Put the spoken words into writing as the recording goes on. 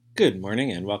Good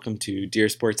morning and welcome to Dear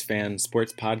Sports Fan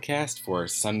Sports Podcast for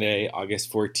Sunday,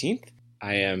 August 14th.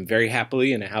 I am very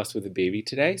happily in a house with a baby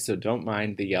today, so don't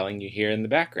mind the yelling you hear in the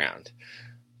background.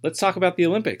 Let's talk about the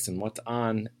Olympics and what's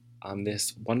on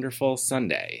this wonderful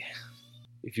Sunday.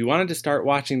 If you wanted to start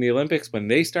watching the Olympics when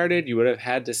they started, you would have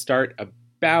had to start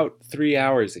about 2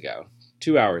 hours ago.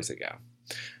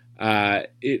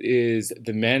 It is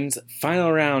the men's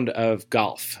final round of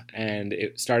golf, and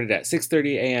it started at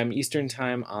 6:30 a.m. Eastern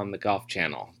Time on the Golf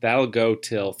Channel. That'll go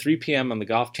till 3 p.m. on the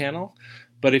Golf Channel,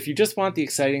 but if you just want the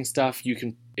exciting stuff, you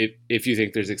can, if you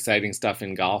think there's exciting stuff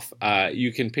in golf,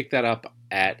 you can pick that up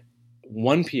at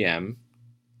 1 p.m.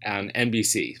 on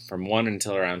NBC from 1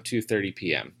 until around 2:30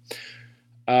 p.m.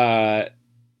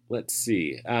 Let's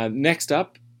see. Next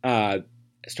up,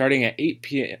 starting at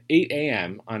 8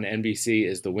 a.m. on NBC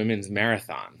is the Women's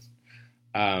Marathon.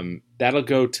 That'll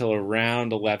go till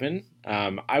around 11.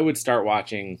 I would start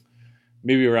watching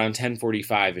maybe around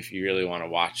 10:45 if you really want to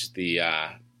watch the,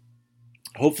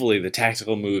 hopefully the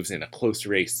tactical moves in a close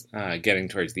race getting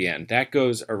towards the end. That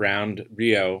goes around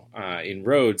Rio in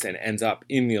Rhodes and ends up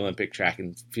in the Olympic Track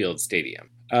and Field Stadium.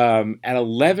 At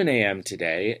 11 a.m.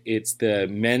 today, it's the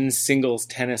men's singles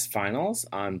tennis finals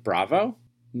on Bravo.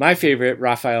 My favorite,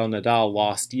 Rafael Nadal,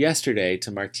 lost yesterday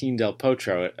to Martín del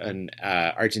Potro, an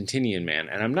Argentinian man,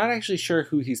 and I'm not actually sure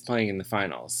who he's playing in the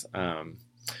finals.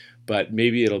 But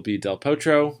maybe it'll be Del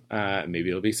Potro, maybe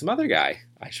it'll be some other guy.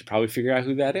 I should probably figure out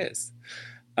who that is.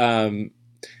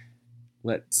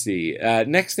 Let's see.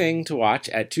 Next thing to watch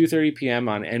at 2:30 p.m.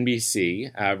 on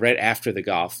NBC, right after the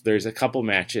golf, there's a couple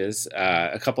matches,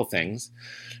 a couple things.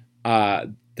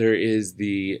 There is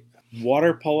the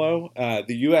water polo.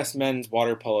 The U.S. men's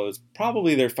water polo is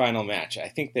probably their final match. I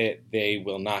think they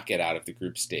will not get out of the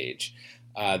group stage.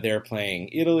 They're playing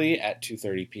Italy at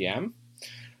 2:30 p.m.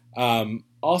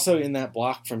 Also in that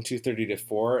block from 2:30 to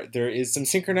 4, there is some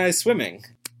synchronized swimming.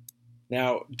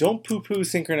 Now, don't poo-poo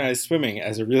synchronized swimming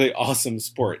as a really awesome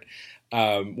sport.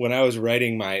 When I was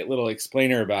writing my little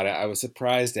explainer about it, I was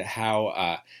surprised at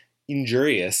how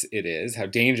injurious it is, how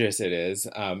dangerous it is,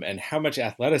 and how much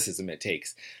athleticism it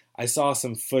takes. I saw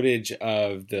some footage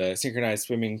of the synchronized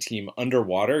swimming team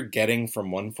underwater getting from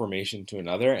one formation to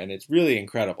another, and it's really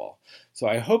incredible. So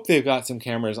I hope they've got some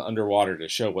cameras underwater to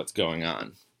show what's going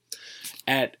on.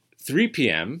 At 3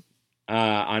 p.m.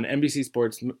 On NBC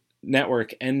Sports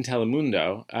Network and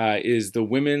Telemundo is the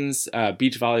women's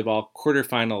beach volleyball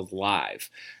quarterfinals live.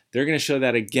 They're going to show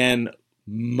that again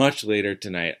much later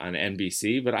tonight on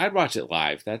NBC, but I'd watch it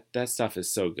live. That stuff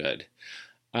is so good.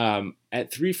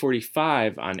 At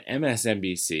 3:45 on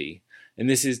MSNBC, and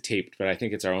this is taped, but I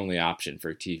think it's our only option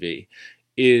for TV,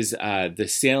 is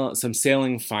some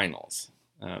sailing finals.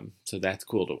 So that's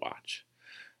cool to watch.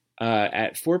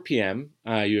 At 4 p.m.,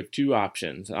 you have two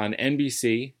options. On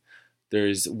NBC,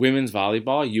 there's women's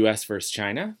volleyball, U.S. versus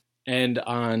China. And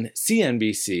on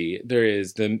CNBC, there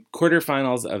is the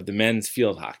quarterfinals of the men's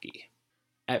field hockey.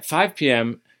 At 5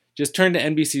 p.m., just turn to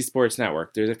NBC Sports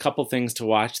Network. There's a couple things to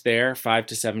watch there, 5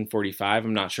 to 7:45.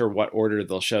 I'm not sure what order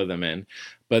they'll show them in.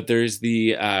 But there's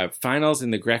the finals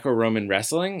in the Greco-Roman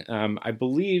wrestling. I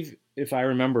believe, if I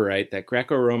remember right, that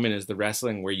Greco-Roman is the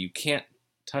wrestling where you can't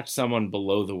touch someone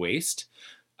below the waist.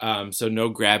 So no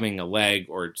grabbing a leg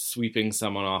or sweeping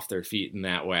someone off their feet in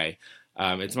that way.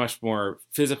 It's much more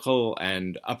physical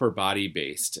and upper body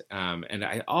based. And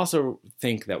I also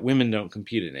think that women don't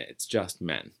compete in it. It's just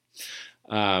men.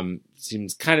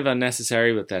 Seems kind of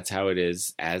unnecessary, but that's how it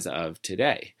is as of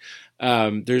today.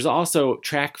 There's also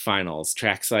track finals,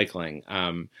 track cycling.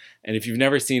 And if you've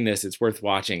never seen this, it's worth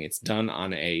watching. It's done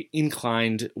on a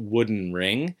inclined wooden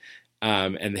ring.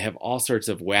 And they have all sorts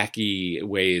of wacky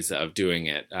ways of doing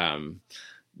it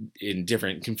in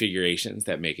different configurations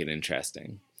that make it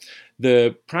interesting.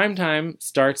 The prime time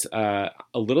starts a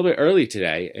little bit early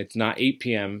today. It's not 8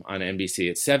 p.m. on NBC.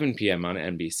 It's 7 p.m. on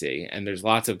NBC, and there's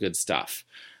lots of good stuff.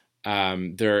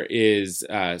 There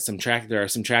are some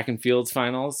track and fields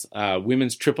finals.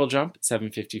 Women's triple jump at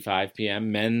 7:55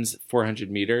 p.m. Men's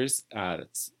 400 meters.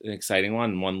 That's an exciting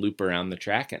one loop around the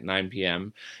track at 9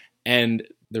 p.m. And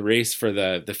the race for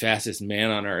the fastest man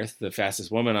on Earth, the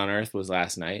fastest woman on Earth was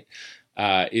last night,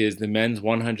 is the men's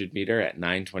 100 meter at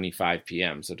 9:25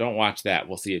 p.m. So don't watch that.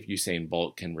 We'll see if Usain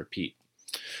Bolt can repeat.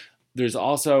 There's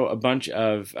also a bunch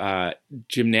of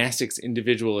gymnastics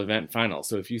individual event finals.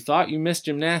 So if you thought you missed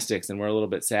gymnastics and were a little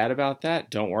bit sad about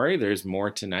that, don't worry. There's more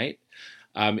tonight.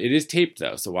 It is taped,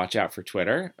 though, so watch out for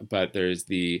Twitter. But there's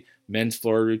the men's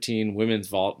floor routine, women's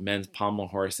vault, men's pommel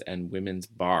horse, and women's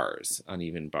bars,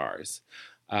 uneven bars.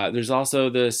 There's also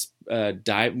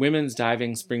the women's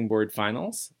diving springboard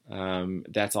finals.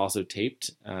 That's also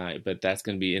taped, but that's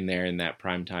going to be in there in that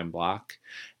primetime block.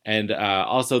 And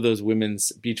also those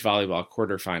women's beach volleyball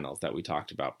quarterfinals that we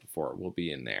talked about before will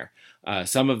be in there.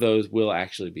 Some of those will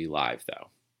actually be live, though.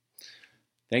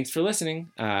 Thanks for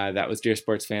listening. That was Dear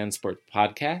Sports Fans Sports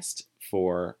Podcast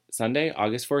for Sunday,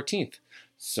 August 14th.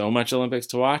 So much Olympics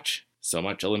to watch, so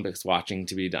much Olympics watching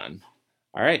to be done.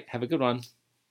 All right, have a good one.